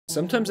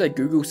Sometimes I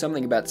Google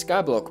something about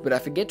Skyblock, but I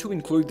forget to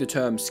include the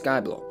term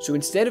Skyblock. So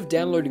instead of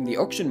downloading the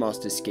Auction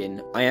Master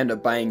skin, I end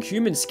up buying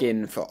human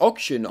skin for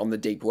auction on the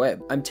deep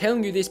web. I'm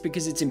telling you this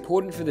because it's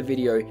important for the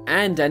video,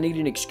 and I need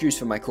an excuse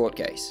for my court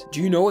case.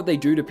 Do you know what they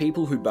do to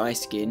people who buy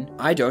skin?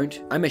 I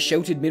don't. I'm a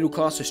sheltered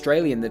middle-class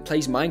Australian that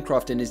plays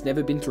Minecraft and has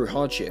never been through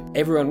hardship.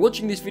 Everyone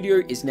watching this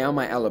video is now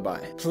my alibi.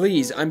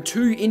 Please, I'm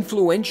too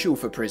influential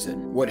for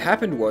prison. What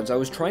happened was I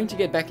was trying to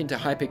get back into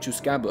Hypixel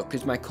Skyblock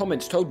because my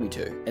comments told me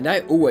to, and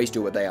I always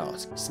do what they ask.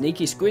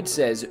 Sneaky Squid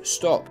says,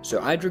 stop, so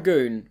I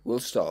Dragoon will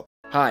stop.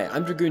 Hi,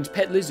 I'm Dragoon's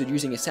pet lizard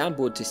using a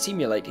soundboard to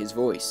simulate his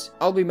voice.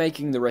 I'll be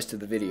making the rest of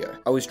the video.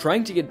 I was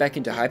trying to get back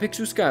into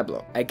Hypixel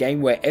Skyblock, a game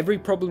where every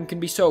problem can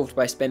be solved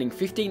by spending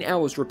 15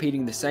 hours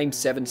repeating the same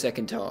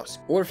 7-second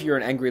task. Or if you're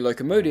an angry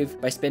locomotive,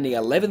 by spending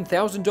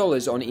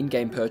 $11,000 on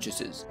in-game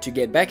purchases. To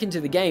get back into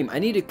the game, I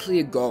need a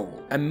clear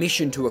goal, a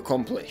mission to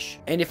accomplish.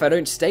 And if I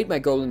don't state my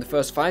goal in the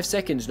first 5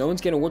 seconds, no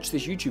one's gonna watch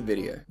this YouTube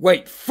video.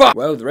 Wait, fuck!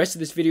 Well, the rest of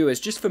this video is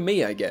just for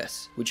me, I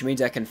guess. Which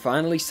means I can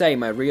finally say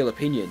my real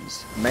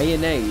opinions.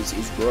 Mayonnaise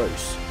is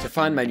gross. To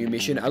find my new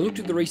mission, I looked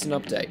at the recent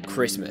update,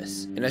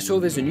 Christmas, and I saw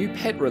there's a new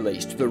pet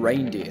released, the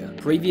Reindeer.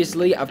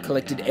 Previously, I've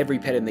collected every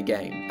pet in the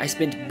game. I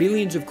spent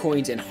billions of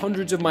coins and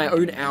hundreds of my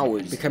own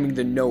hours becoming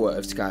the Noah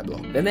of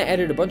Skyblock. Then they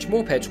added a bunch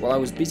more pets while I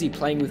was busy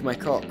playing with my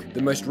cock.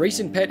 The most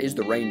recent pet is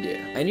the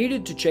Reindeer. I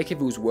needed to check if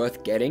it was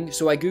worth getting,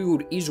 so I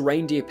googled, is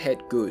Reindeer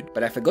pet good?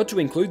 But I forgot to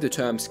include the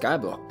term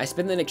Skyblock. I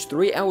spent the next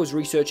 3 hours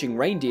researching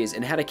reindeers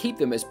and how to keep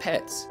them as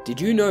pets. Did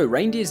you know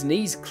reindeers'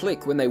 knees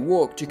click when they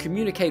walk to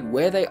communicate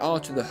where they are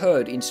to the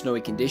herd in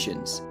snowy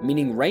conditions,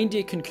 meaning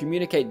reindeer can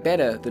communicate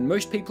better than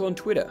most people on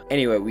Twitter.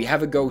 Anyway, we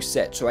have a goal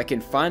set, so I can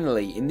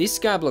finally, in this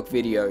Skyblock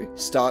video,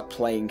 start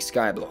playing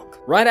Skyblock.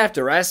 Right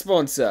after our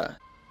sponsor.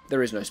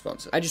 There is no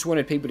sponsor. I just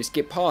wanted people to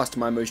skip past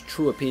my most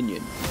true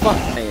opinion.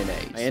 Fuck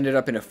mayonnaise. I ended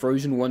up in a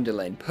frozen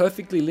wonderland,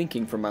 perfectly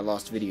linking from my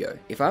last video.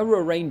 If I were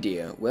a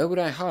reindeer, where would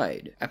I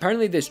hide?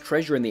 Apparently there's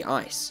treasure in the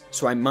ice,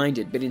 so I mined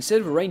it, but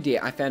instead of a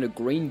reindeer, I found a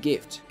green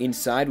gift.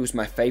 Inside was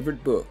my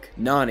favorite book,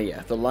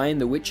 Narnia, The Lion,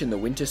 the Witch, and the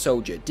Winter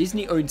Soldier.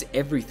 Disney owns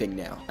everything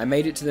now. I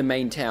made it to the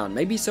main town.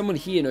 Maybe someone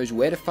here knows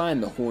where to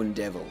find the Horned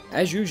Devil.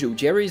 As usual,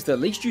 Jerry is the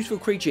least useful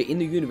creature in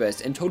the universe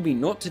and told me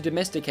not to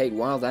domesticate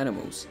wild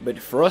animals. But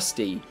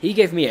Frosty, he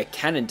gave me a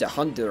cannon to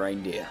hunt the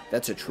reindeer.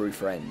 That's a true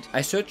friend.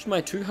 I searched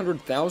my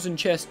 200,000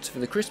 chests for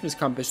the Christmas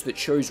compass that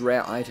shows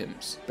rare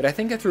items, but I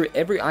think I threw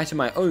every item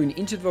I own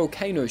into the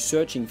volcano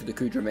searching for the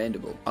Kudra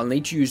Mandible. I'll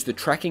need to use the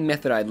tracking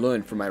method I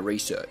learned from my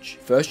research.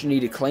 First you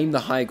need to claim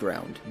the high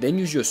ground, then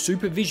use your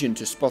supervision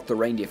to spot the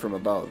reindeer from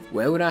above.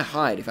 Where would I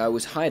hide if I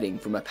was hiding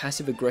from a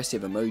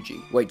passive-aggressive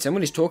emoji? Wait,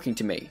 someone is talking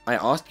to me. I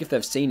asked if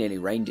they've seen any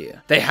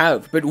reindeer. They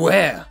have, but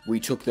where? We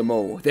took them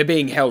all. They're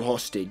being held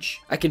hostage.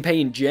 I can pay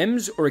in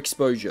gems or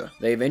exposure.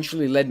 They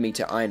eventually led me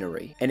to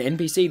Einery, an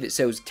NPC that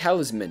sells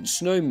talismans,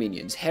 snow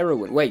minions,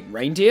 heroin. Wait,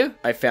 reindeer?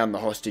 I found the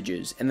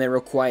hostages, and they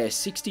require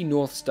 60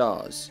 North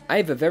Stars. I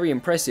have a very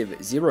impressive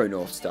 0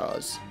 North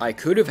Stars. I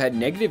could have had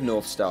negative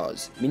North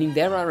Stars, meaning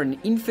there are an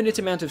infinite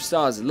amount of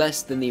stars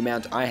less than the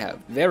amount I have.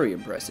 Very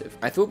impressive.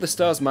 I thought the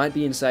stars might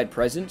be inside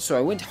presents, so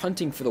I went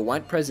hunting for the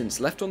white presents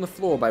left on the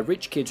floor by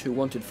rich kids who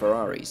wanted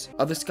Ferraris.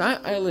 Are the Sky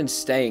Islands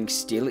staying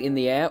still in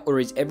the air, or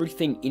is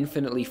everything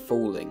infinitely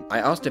falling? I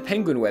asked a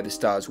penguin where the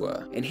stars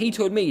were, and he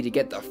told me to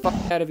get the fuck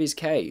out of his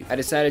cave. I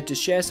decided to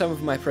share some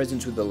of my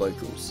presents with the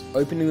locals.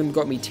 Opening them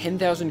got me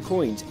 10,000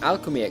 coins,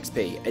 alchemy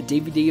XP, a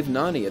DVD of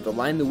Narnia, The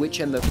Lion, the Witch,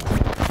 and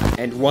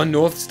 1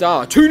 North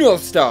Star. 2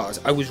 North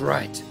Stars! I was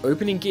right.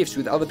 Opening gifts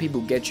with other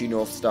people gets you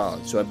North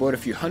Stars, so I bought a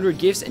few hundred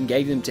gifts and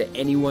gave them to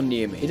anyone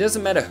near me. It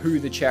doesn't matter who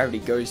the charity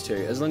goes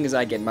to, as long as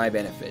I get my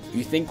benefit.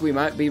 You think we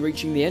might be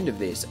reaching the end of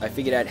this? I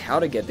figured out how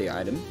to get the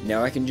item.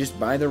 Now I can just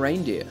buy the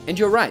reindeer. And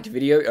you're right,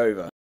 video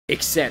over.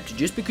 Except,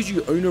 just because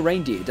you own a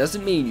reindeer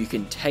doesn't mean you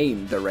can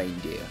tame the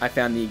reindeer. I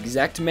found the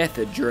exact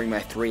method during my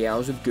 3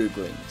 hours of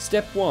Googling.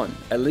 Step 1.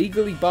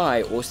 Illegally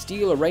buy or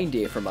steal a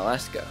reindeer from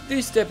Alaska.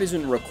 This step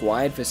isn't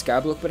required for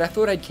Skyblock, but I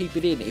thought I'd keep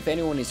it in if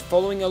anyone is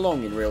following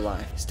along in real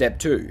life. Step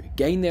 2.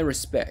 Gain their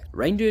respect.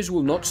 Reindeers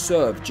will not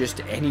serve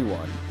just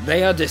anyone.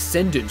 They are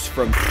descendants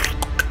from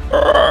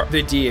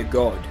the dear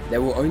god. They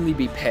will only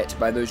be pet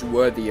by those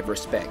worthy of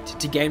respect.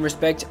 To gain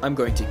respect, I'm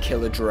going to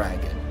kill a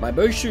dragon. My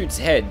bow shoots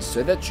heads,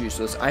 so that's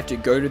useless. I have to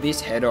go to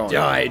this head on.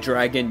 Die,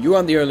 dragon. You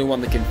aren't the only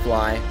one that can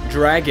fly.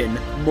 Dragon,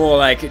 more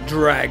like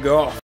drag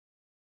off.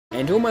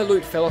 And all my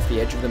loot fell off the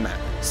edge of the map.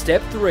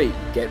 Step 3.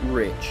 Get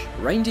rich.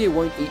 Reindeer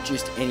won't eat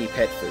just any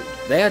pet food.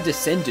 They are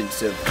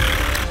descendants of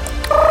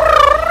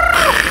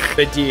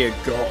the dear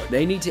god.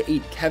 They need to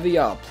eat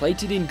caviar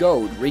plated in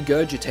gold,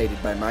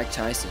 regurgitated by Mike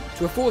Tyson.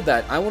 To afford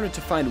that, I wanted to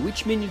find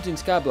which minions in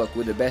Skyblock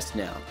were the best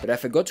now, but I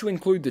forgot to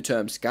include the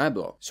term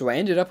Skyblock, so I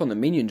ended up on the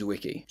Minions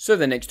wiki. So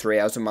the next 3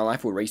 hours of my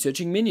life were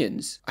researching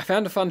minions. I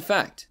found a fun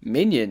fact.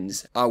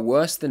 Minions are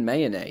worse than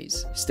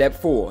mayonnaise. Step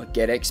 4.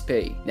 Get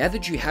XP. Now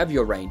that you have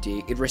your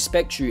reindeer, it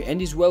respects you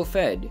and is well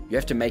fed. You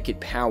have to make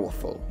it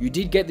powerful. You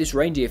did get this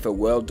reindeer for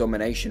world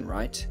domination,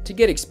 right? To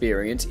get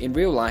experience, in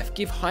real life,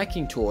 give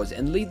hiking tours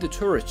and lead the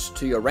tourists bolts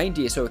to your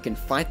reindeer so it can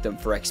fight them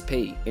for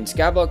XP. In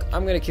Skyblock,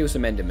 I'm gonna kill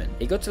some endermen.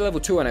 It got to level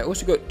 2 and I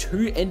also got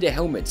 2 ender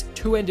helmets,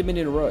 2 endermen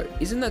in a row.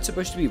 Isn't that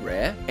supposed to be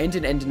rare? And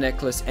an ender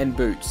necklace and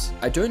boots.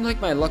 I don't like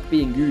my luck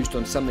being used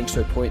on something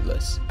so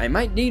pointless. I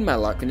might need my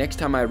luck the next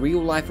time I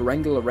real life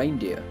wrangle a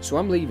reindeer, so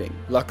I'm leaving.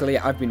 Luckily,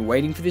 I've been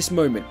waiting for this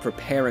moment,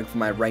 preparing for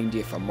my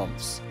reindeer for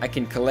months. I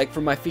can collect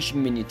from my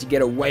fishing minion to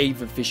get a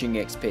wave of fishing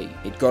XP.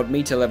 It got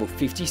me to level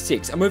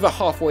 56. I'm over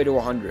halfway to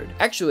 100.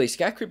 Actually,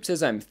 Skycrypt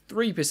says I'm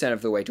 3%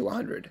 of the way to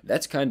 100.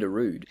 That's kinda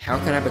rude. How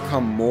can I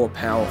become more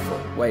powerful?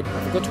 Wait,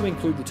 I forgot to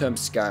include the term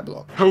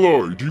Skyblock.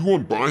 Hello, do you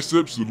want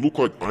biceps that look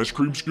like ice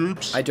cream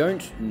scoops? I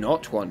don't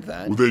not want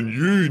that. Well then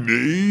you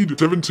need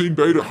 17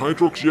 beta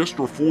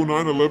hydroxyester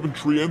 4911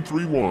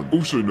 trianthrene,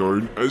 also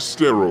known as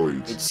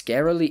steroids. It's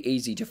scarily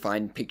easy to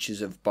find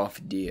pictures of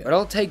buff deer, but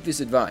I'll take this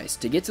advice.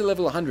 To get to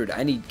level 100,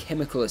 I need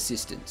chemical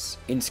assistance.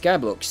 In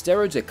Skyblock,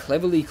 steroids are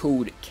cleverly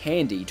called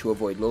candy to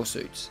avoid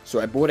lawsuits. So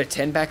I bought a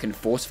 10-pack and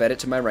force-fed it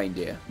to my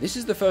reindeer. This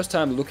is the first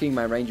time looking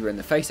my reindeer in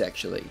the face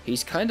actually.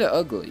 He's kinda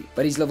ugly,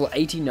 but he's level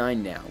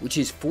 89 now, which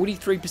is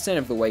 43%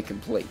 of the way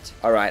complete.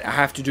 Alright, I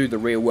have to do the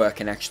real work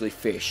and actually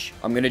fish.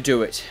 I'm gonna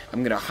do it.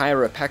 I'm gonna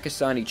hire a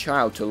Pakistani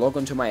child to log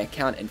onto my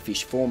account and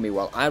fish for me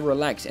while I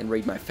relax and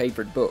read my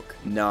favorite book,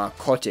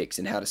 Narcotics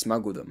and How to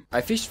Smuggle Them.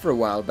 I fished for a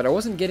while, but I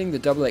wasn't getting the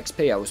double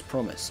XP I was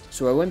promised,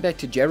 so I went back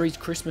to Jerry's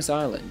Christmas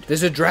Island.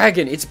 There's a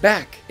dragon! It's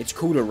back! It's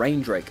called a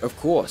raindrake, of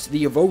course,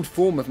 the evolved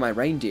form of my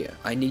reindeer.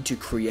 I need to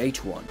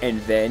create one.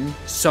 And then,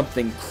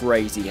 something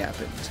crazy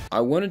happened.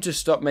 I wanted to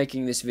stop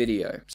making this video,